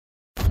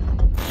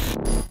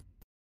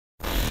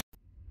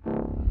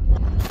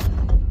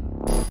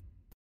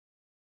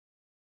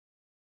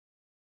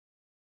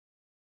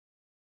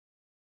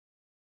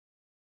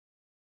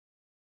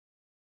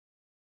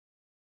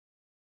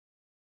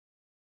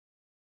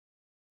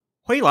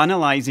While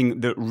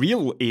analysing the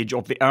real age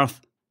of the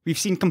Earth, we've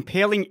seen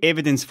compelling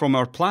evidence from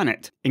our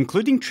planet,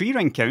 including tree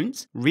ring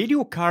counts,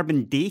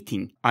 radiocarbon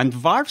dating, and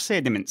varve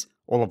sediments,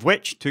 all of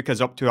which took us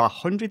up to a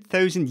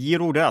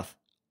 100,000-year-old Earth,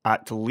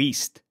 at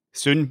least.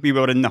 Soon we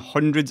were in the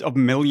hundreds of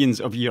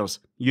millions of years,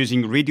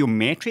 using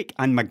radiometric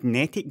and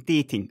magnetic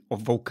dating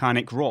of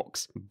volcanic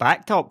rocks,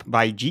 backed up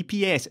by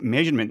GPS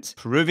measurements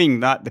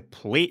proving that the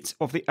plates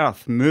of the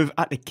Earth move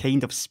at the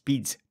kind of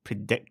speeds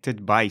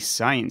predicted by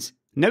science.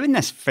 Now in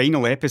this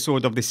final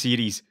episode of the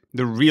series,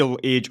 The Real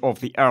Age of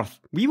the Earth,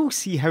 we will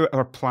see how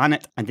our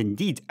planet, and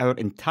indeed our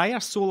entire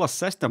solar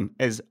system,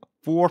 is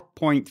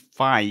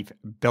 4.5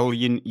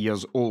 billion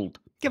years old,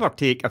 give or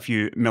take a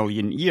few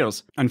million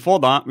years. And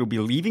for that, we'll be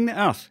leaving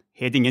the Earth,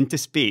 heading into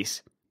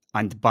space,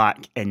 and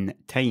back in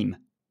time.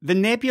 The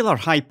nebular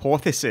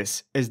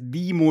hypothesis is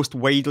the most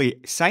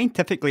widely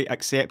scientifically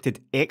accepted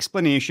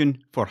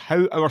explanation for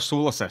how our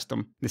solar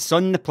system, the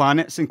Sun, the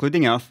planets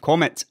including Earth,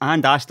 comets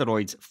and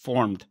asteroids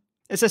formed.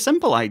 It's a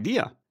simple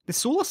idea. The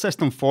solar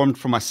system formed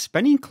from a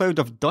spinning cloud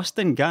of dust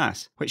and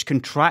gas, which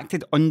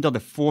contracted under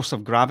the force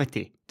of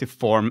gravity to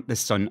form the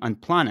Sun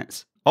and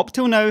planets. Up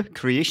till now,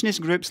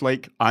 creationist groups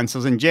like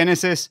Answers in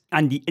Genesis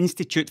and the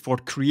Institute for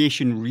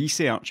Creation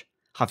Research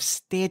have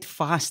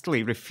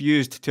steadfastly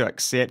refused to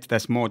accept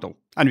this model.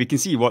 And we can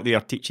see what they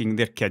are teaching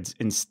their kids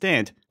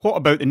instead. What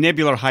about the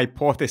nebular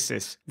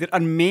hypothesis? There are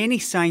many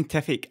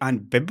scientific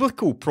and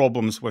biblical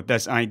problems with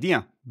this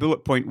idea.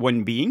 Bullet point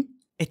 1 being,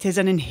 it is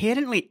an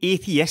inherently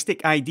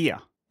atheistic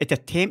idea. It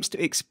attempts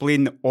to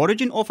explain the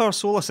origin of our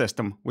solar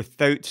system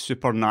without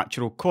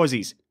supernatural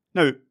causes.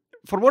 Now,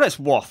 for what it's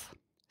worth,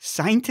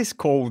 scientists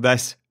call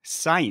this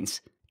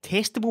science.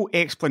 Testable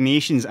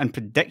explanations and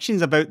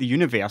predictions about the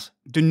universe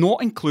do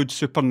not include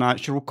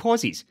supernatural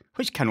causes,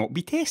 which cannot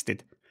be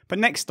tested. But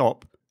next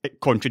stop,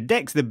 it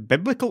contradicts the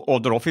biblical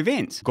order of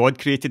events. God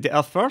created the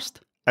earth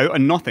first, out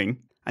of nothing,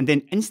 and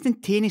then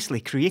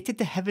instantaneously created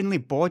the heavenly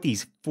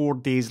bodies 4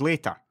 days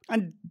later.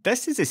 And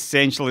this is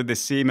essentially the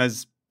same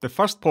as the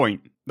first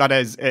point, that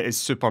is, it is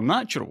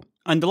supernatural.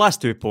 And the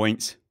last 2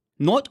 points,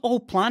 not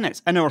all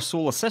planets in our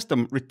solar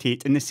system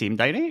rotate in the same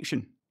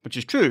direction. Which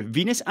is true,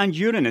 Venus and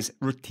Uranus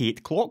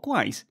rotate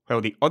clockwise,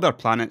 while the other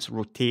planets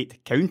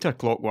rotate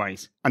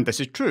counterclockwise. And this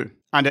is true,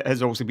 and it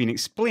has also been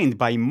explained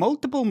by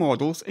multiple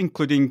models,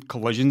 including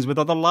collisions with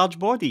other large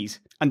bodies,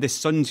 and the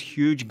Sun's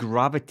huge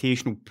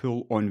gravitational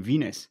pull on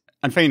Venus.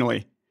 And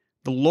finally,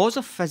 the laws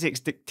of physics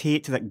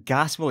dictate that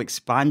gas will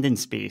expand in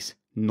space,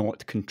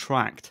 not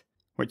contract,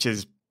 which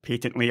is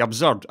patently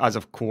absurd, as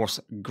of course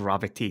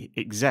gravity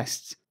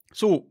exists.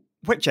 So,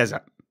 which is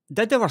it?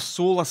 Did our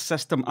solar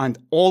system and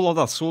all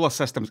other solar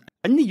systems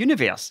in the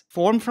universe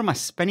form from a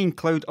spinning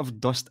cloud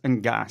of dust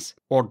and gas?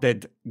 Or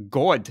did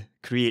God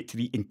create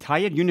the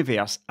entire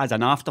universe as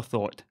an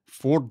afterthought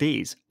 4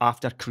 days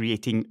after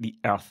creating the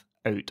Earth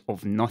out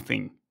of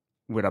nothing?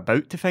 We're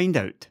about to find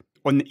out.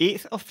 On the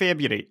 8th of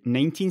February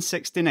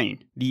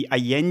 1969, the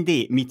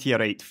Allende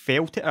meteorite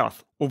fell to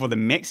Earth over the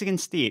Mexican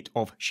state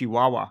of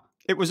Chihuahua.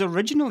 It was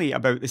originally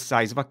about the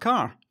size of a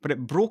car, but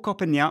it broke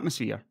up in the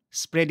atmosphere,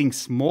 spreading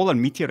smaller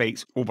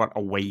meteorites over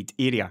a wide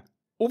area.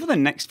 Over the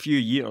next few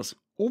years,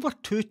 over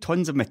 2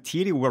 tons of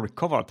material were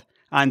recovered,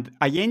 and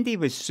Allende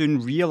was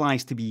soon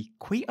realised to be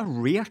quite a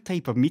rare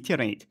type of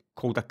meteorite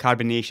called a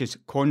carbonaceous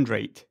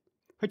chondrite,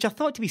 which are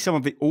thought to be some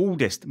of the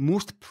oldest,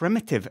 most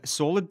primitive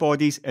solid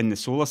bodies in the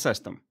solar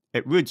system.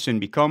 It would soon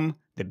become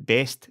the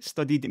best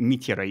studied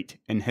meteorite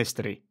in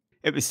history.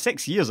 It was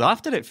 6 years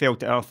after it fell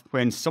to Earth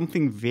when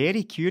something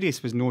very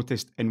curious was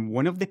noticed in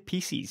one of the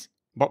pieces.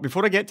 But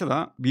before I get to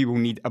that, we will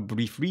need a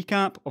brief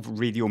recap of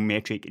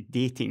radiometric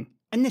dating.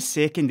 In the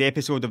second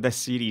episode of this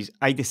series,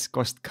 I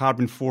discussed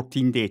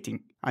carbon-14 dating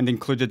and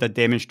included a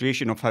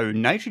demonstration of how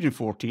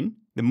nitrogen-14,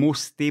 the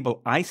most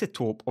stable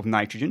isotope of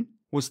nitrogen,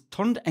 was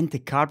turned into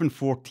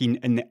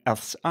carbon-14 in the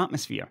Earth's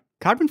atmosphere.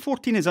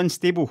 Carbon-14 is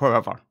unstable,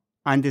 however,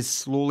 and is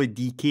slowly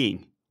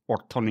decaying, or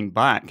turning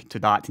back to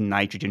that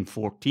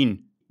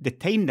nitrogen-14. The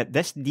time that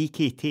this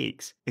decay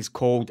takes is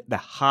called the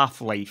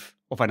half-life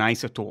of an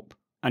isotope,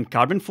 and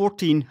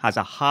carbon-14 has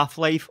a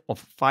half-life of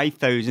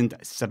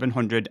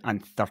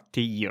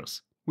 5,730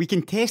 years. We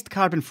can test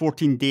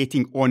carbon-14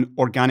 dating on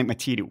organic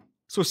material.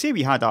 So say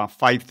we had a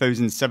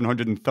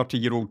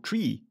 5,730-year-old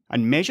tree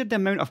and measured the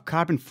amount of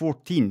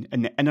carbon-14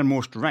 in the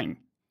innermost ring.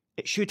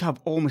 It should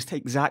have almost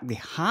exactly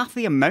half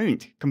the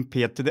amount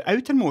compared to the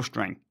outermost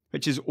ring,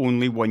 which is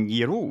only 1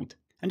 year old.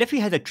 And if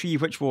we had a tree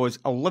which was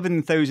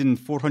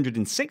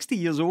 11,460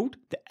 years old,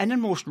 the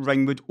innermost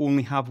ring would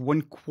only have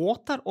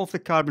 1/4 of the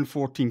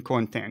carbon-14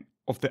 content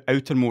of the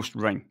outermost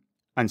ring,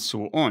 and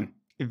so on.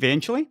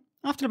 Eventually,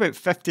 after about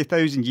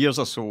 50,000 years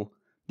or so,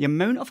 the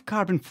amount of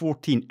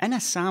carbon-14 in a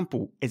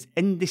sample is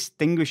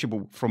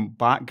indistinguishable from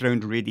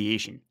background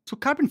radiation. So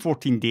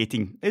carbon-14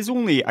 dating is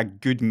only a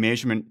good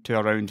measurement to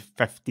around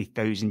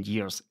 50,000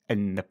 years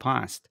in the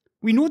past.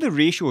 We know the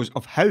ratios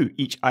of how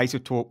each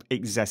isotope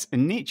exists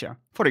in nature.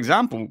 For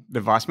example, the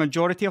vast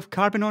majority of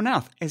carbon on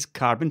Earth is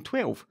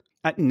carbon-12,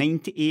 at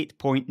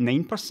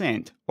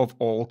 98.9% of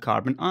all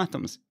carbon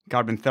atoms.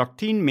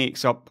 Carbon-13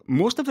 makes up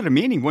most of the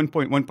remaining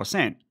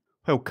 1.1%,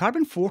 while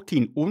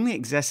carbon-14 only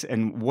exists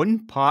in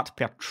 1 part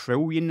per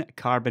trillion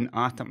carbon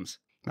atoms.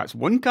 That's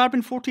 1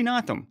 carbon-14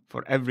 atom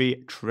for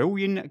every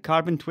trillion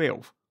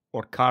carbon-12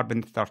 or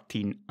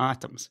carbon-13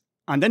 atoms.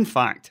 And in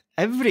fact,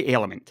 every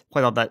element,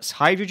 whether that's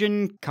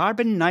hydrogen,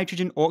 carbon,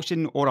 nitrogen,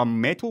 oxygen, or a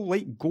metal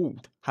like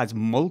gold, has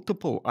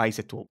multiple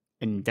isotopes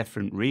in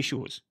different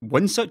ratios.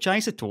 One such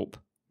isotope,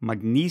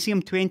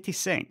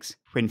 magnesium-26,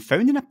 when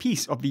found in a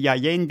piece of the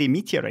Allende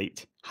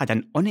meteorite, had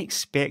an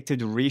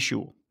unexpected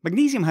ratio.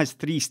 Magnesium has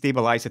 3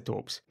 stable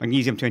isotopes,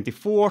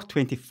 magnesium-24,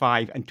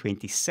 25, and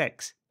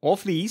 26.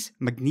 Of these,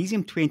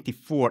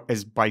 magnesium-24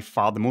 is by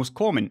far the most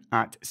common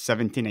at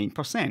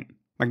 79%.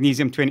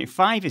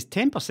 Magnesium-25 is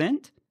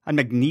 10%, and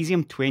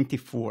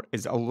magnesium-24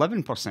 is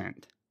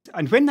 11%.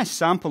 And when this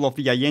sample of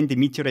the Allende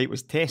meteorite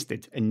was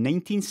tested in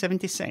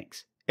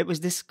 1976, it was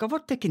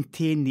discovered to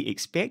contain the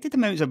expected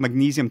amounts of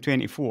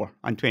magnesium-24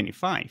 and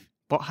 25,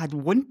 but had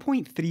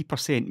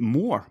 1.3%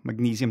 more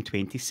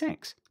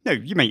magnesium-26. Now,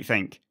 you might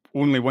think,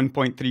 only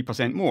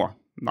 1.3% more,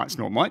 that's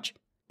not much.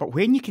 But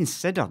when you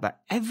consider that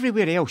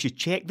everywhere else you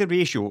check the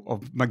ratio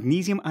of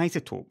magnesium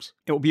isotopes,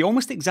 it will be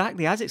almost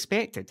exactly as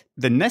expected,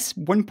 then this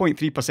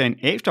 1.3%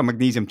 extra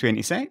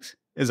magnesium-26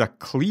 is a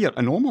clear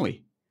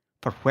anomaly,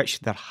 for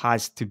which there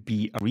has to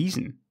be a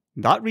reason.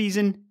 That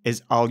reason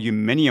is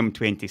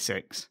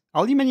aluminium-26.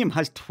 Aluminium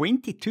has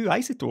 22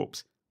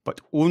 isotopes,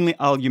 but only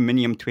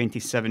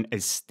aluminium-27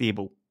 is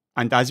stable,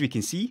 and as we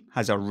can see,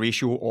 has a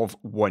ratio of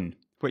 1,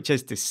 which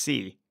is to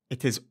say,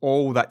 it is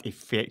all that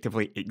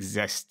effectively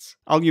exists.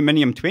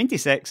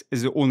 Aluminium-26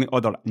 is the only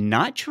other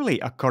naturally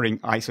occurring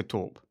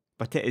isotope,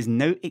 but it is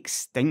now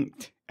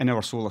extinct in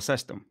our solar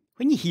system.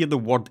 When you hear the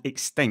word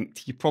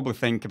extinct, you probably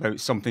think about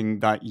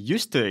something that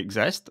used to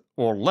exist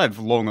or live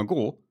long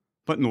ago,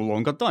 but no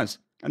longer does.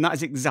 And that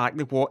is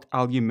exactly what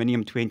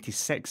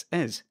aluminium-26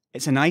 is.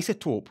 It's an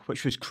isotope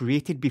which was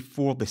created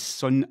before the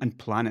Sun and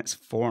planets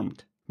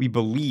formed. We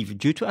believe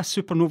due to a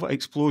supernova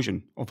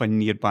explosion of a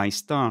nearby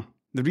star.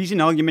 The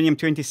reason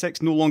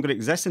aluminium-26 no longer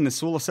exists in the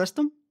solar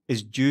system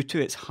is due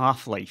to its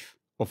half-life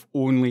of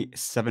only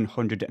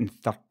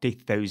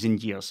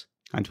 730,000 years.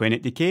 And when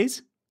it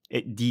decays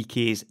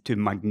to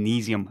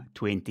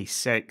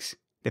magnesium-26.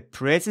 The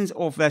presence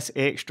of this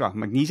extra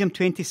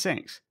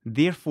magnesium-26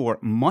 therefore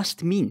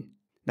must mean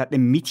that the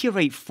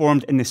meteorite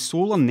formed in the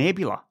solar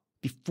nebula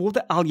before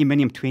the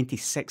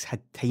aluminium-26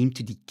 had time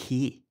to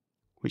decay,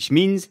 which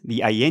means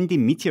the Allende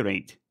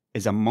meteorite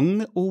is among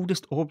the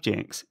oldest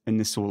objects in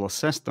the solar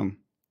system.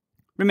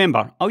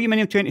 Remember,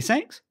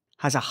 aluminium-26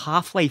 has a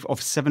half-life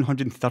of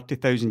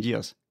 730,000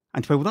 years,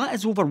 and while that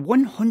is over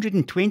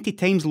 120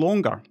 times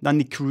longer than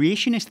the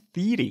creationist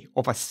theory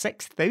of a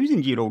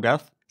 6,000-year-old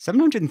Earth,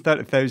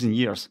 730,000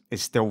 years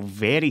is still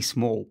very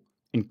small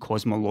in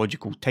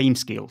cosmological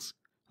timescales.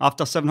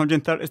 After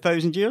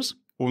 730,000 years,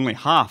 only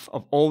half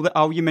of all the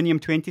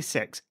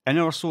aluminium-26 in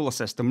our solar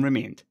system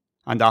remained.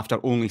 And after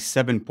only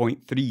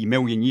 7.3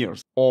 million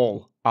years,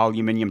 all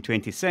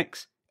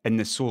aluminium-26 in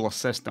the solar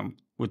system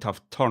would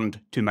have turned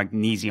to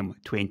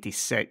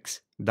magnesium-26.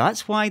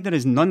 That's why there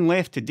is none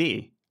left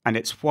today, and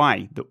it's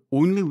why the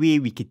only way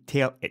we could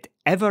tell it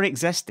ever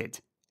existed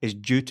is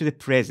due to the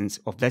presence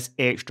of this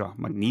extra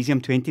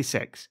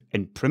magnesium-26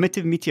 in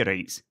primitive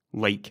meteorites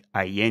like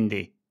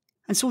Allende.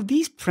 And so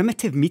these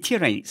primitive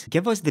meteorites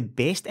give us the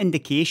best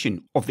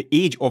indication of the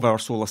age of our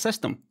solar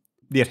system.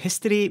 Their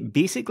history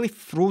basically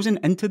frozen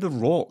into the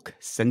rock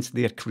since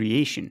their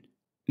creation.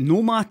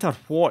 No matter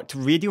what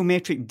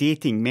radiometric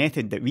dating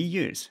method that we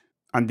use,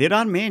 and there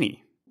are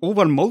many,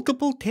 over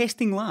multiple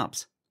testing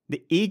labs,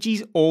 the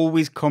ages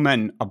always come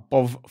in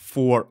above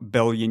 4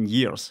 billion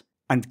years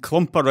and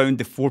clump around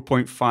the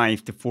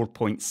 4.5 to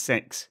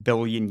 4.6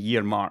 billion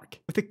year mark,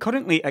 with the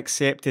currently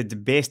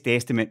accepted best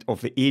estimate of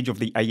the age of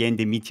the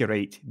Allende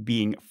meteorite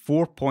being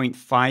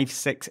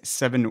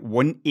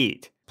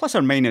 4.56718, plus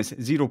or minus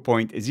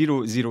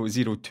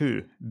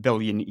 0.0002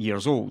 billion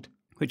years old,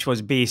 which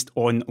was based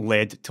on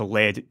lead to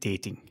lead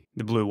dating,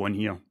 the blue one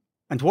here.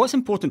 And what's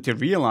important to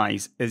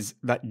realise is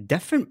that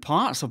different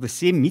parts of the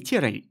same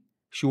meteorite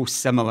show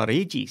similar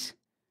ages.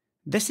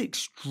 This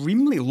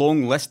extremely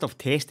long list of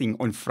testing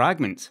on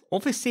fragments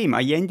of the same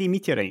Allende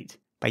meteorite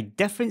by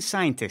different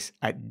scientists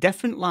at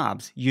different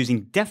labs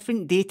using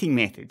different dating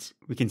methods,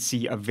 we can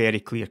see a very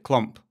clear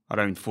clump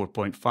around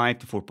 4.5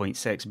 to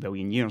 4.6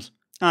 billion years.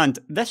 And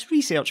this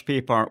research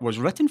paper was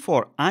written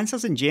for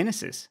Answers in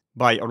Genesis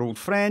by our old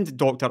friend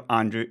Dr.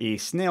 Andrew A.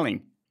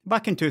 Snelling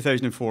back in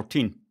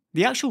 2014.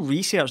 The actual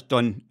research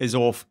done is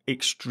of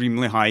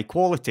extremely high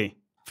quality,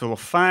 full of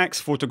facts,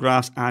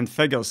 photographs and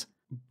figures,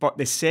 but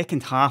the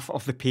second half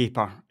of the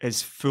paper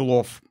is full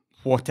of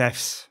what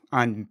ifs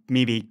and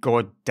maybe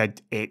God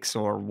did X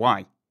or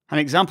Y. An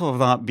example of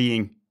that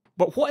being,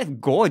 but what if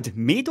God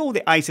made all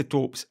the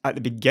isotopes at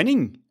the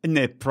beginning in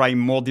the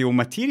primordial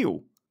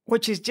material,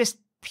 which is just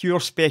pure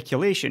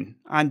speculation,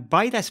 and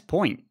by this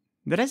point,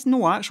 there is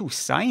no actual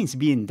science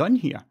being done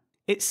here.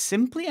 It's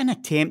simply an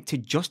attempt to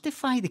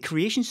justify the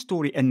creation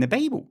story in the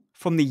Bible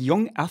from the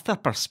young earther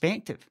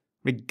perspective,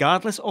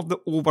 regardless of the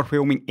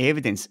overwhelming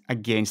evidence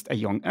against a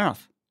young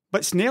earth.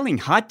 But Snelling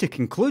had to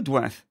conclude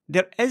with,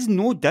 there is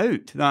no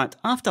doubt that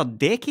after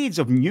decades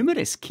of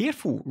numerous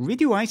careful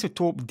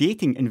radioisotope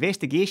dating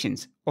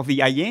investigations of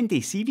the Allende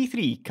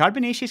CV3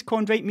 carbonaceous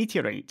chondrite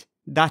meteorite,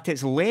 that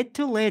its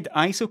lead-to-lead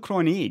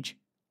isochron age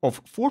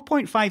of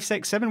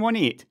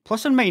 4.56718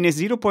 plus or minus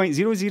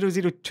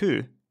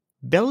 0.0002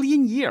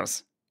 billion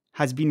years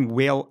has been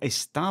well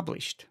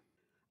established.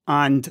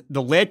 And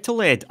the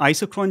lead-to-lead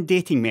isochron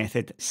dating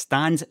method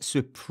stands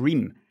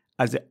supreme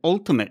as the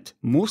ultimate,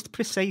 most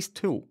precise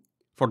tool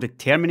for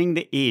determining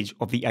the age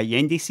of the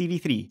Allende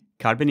CV3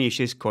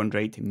 carbonaceous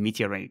chondrite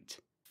meteorite.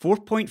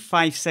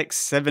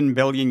 4.567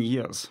 billion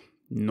years,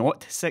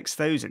 not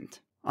 6,000.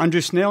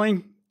 Andrew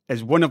Snelling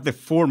is one of the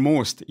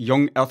foremost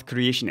young Earth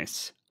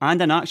creationists and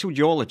an actual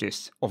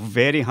geologist of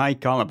very high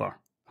calibre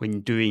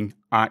when doing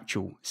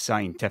actual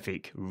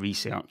scientific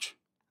research.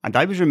 And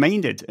I was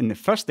reminded in the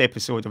first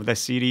episode of this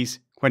series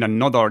when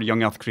another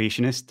young Earth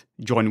creationist,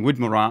 John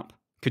Woodmorap,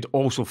 could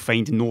also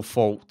find no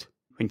fault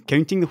when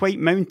counting the White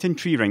Mountain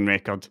tree ring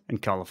record in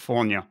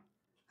California.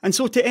 And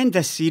so to end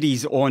this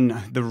series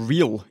on the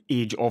real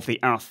age of the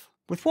Earth,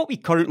 with what we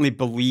currently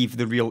believe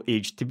the real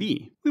age to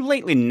be, we'll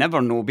likely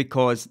never know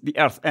because the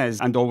Earth is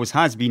and always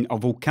has been a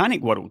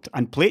volcanic world,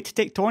 and plate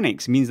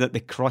tectonics means that the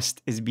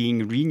crust is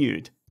being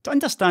renewed. To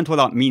understand what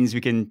that means,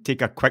 we can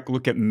take a quick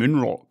look at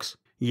moon rocks.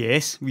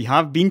 Yes, we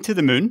have been to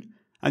the moon,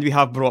 and we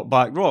have brought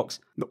back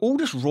rocks. The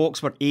oldest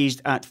rocks were aged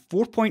at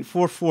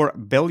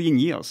 4.44 billion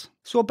years,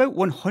 so about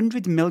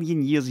 100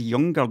 million years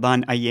younger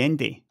than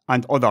Allende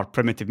and other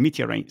primitive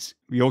meteorites.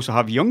 We also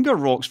have younger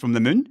rocks from the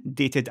moon,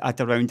 dated at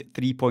around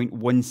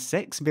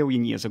 3.16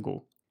 billion years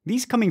ago.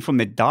 These coming from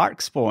the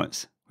dark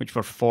spots, which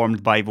were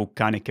formed by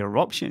volcanic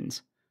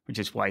eruptions, which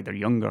is why they're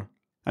younger.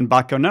 And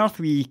back on Earth,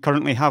 we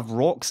currently have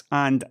rocks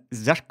and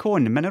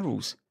zircon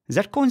minerals.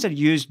 Zircons are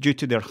used due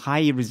to their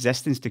high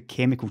resistance to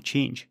chemical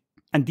change,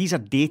 and these are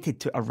dated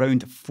to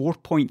around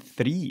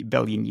 4.3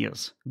 billion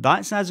years.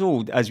 That's as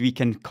old as we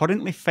can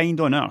currently find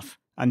on Earth,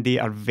 and they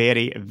are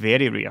very,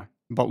 very rare.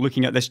 But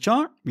looking at this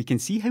chart, we can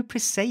see how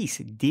precise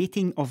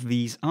dating of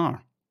these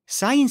are.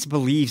 Science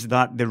believes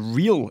that the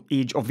real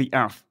age of the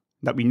Earth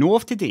that we know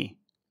of today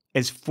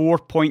is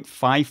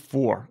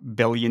 4.54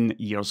 billion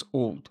years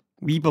old.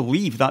 We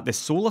believe that the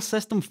solar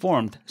system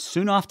formed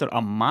soon after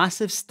a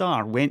massive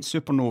star went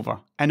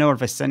supernova in our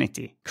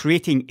vicinity,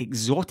 creating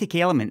exotic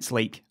elements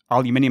like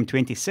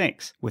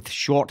aluminium-26 with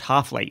short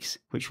half-lives,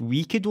 which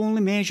we could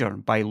only measure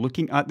by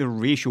looking at the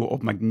ratio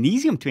of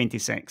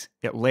magnesium-26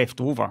 it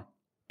left over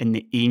in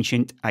the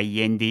ancient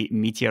Allende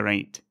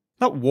meteorite.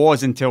 That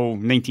was until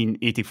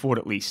 1984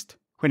 at least,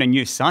 when a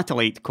new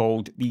satellite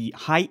called the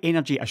High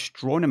Energy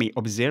Astronomy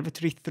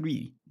Observatory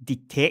 3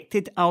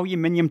 detected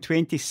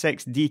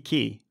aluminium-26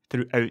 decay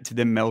throughout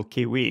the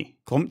Milky Way,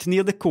 clumped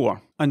near the core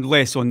and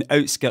less on the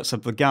outskirts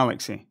of the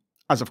galaxy,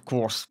 as of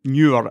course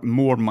newer,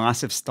 more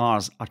massive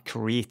stars are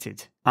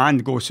created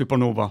and go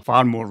supernova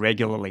far more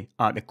regularly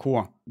at the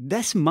core.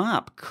 This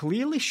map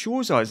clearly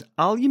shows us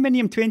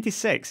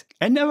aluminium-26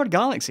 in our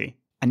galaxy,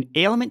 an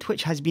element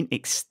which has been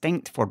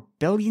extinct for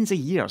billions of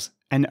years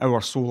in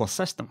our solar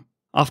system.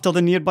 After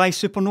the nearby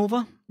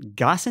supernova,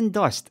 gas and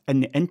dust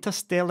in the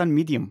interstellar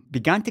medium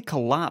began to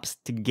collapse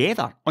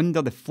together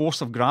under the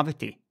force of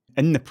gravity,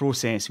 in the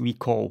process we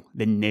call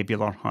the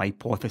nebular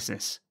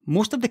hypothesis.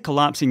 Most of the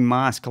collapsing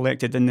mass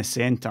collected in the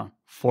centre,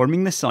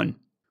 forming the Sun,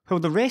 while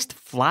the rest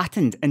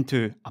flattened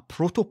into a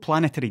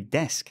protoplanetary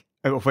disk,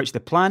 out of which the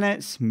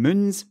planets,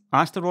 moons,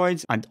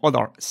 asteroids and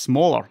other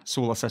smaller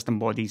solar system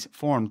bodies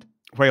formed.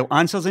 While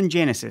Answers in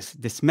Genesis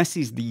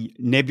dismisses the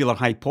nebular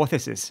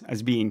hypothesis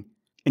as being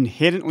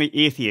inherently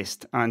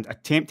atheist and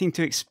attempting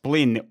to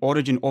explain the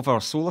origin of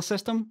our solar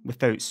system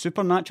without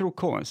supernatural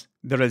cause,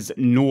 there is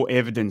no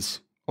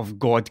evidence of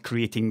God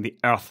creating the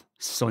Earth,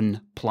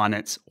 Sun,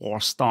 planets or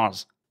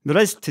stars. There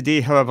is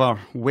today, however,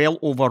 well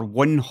over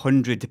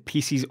 100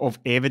 pieces of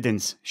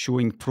evidence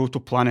showing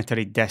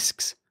protoplanetary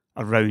disks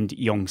around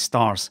young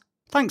stars,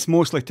 thanks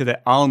mostly to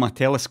the ALMA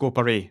telescope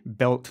array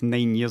built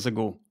 9 years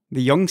ago.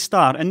 The young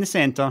star in the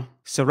centre,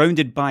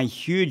 surrounded by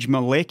huge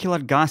molecular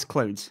gas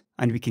clouds,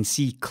 and we can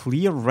see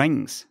clear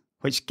rings,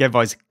 which give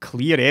us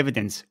clear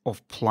evidence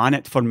of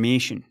planet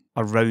formation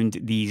around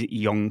these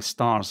young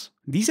stars.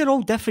 These are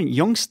all different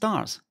young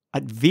stars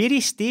at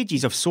various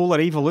stages of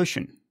solar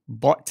evolution,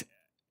 but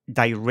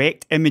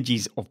direct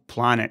images of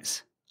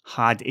planets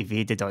had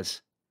evaded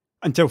us.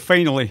 Until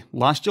finally,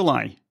 last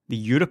July, the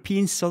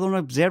European Southern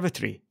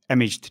Observatory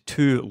imaged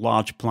 2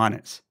 large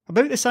planets,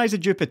 about the size of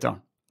Jupiter,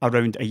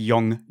 around a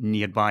young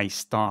nearby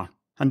star.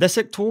 And this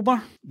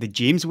October, the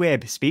James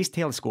Webb Space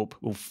Telescope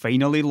will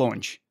finally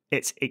launch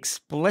its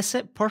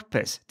explicit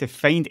purpose to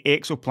find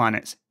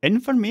exoplanets,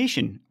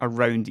 information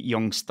around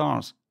young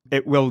stars.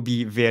 It will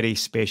be very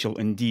special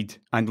indeed,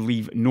 and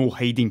leave no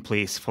hiding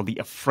place for the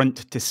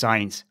affront to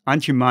science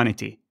and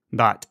humanity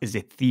that is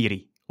the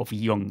theory of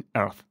young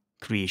Earth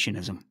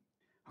creationism.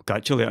 I'll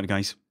catch you later,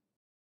 guys.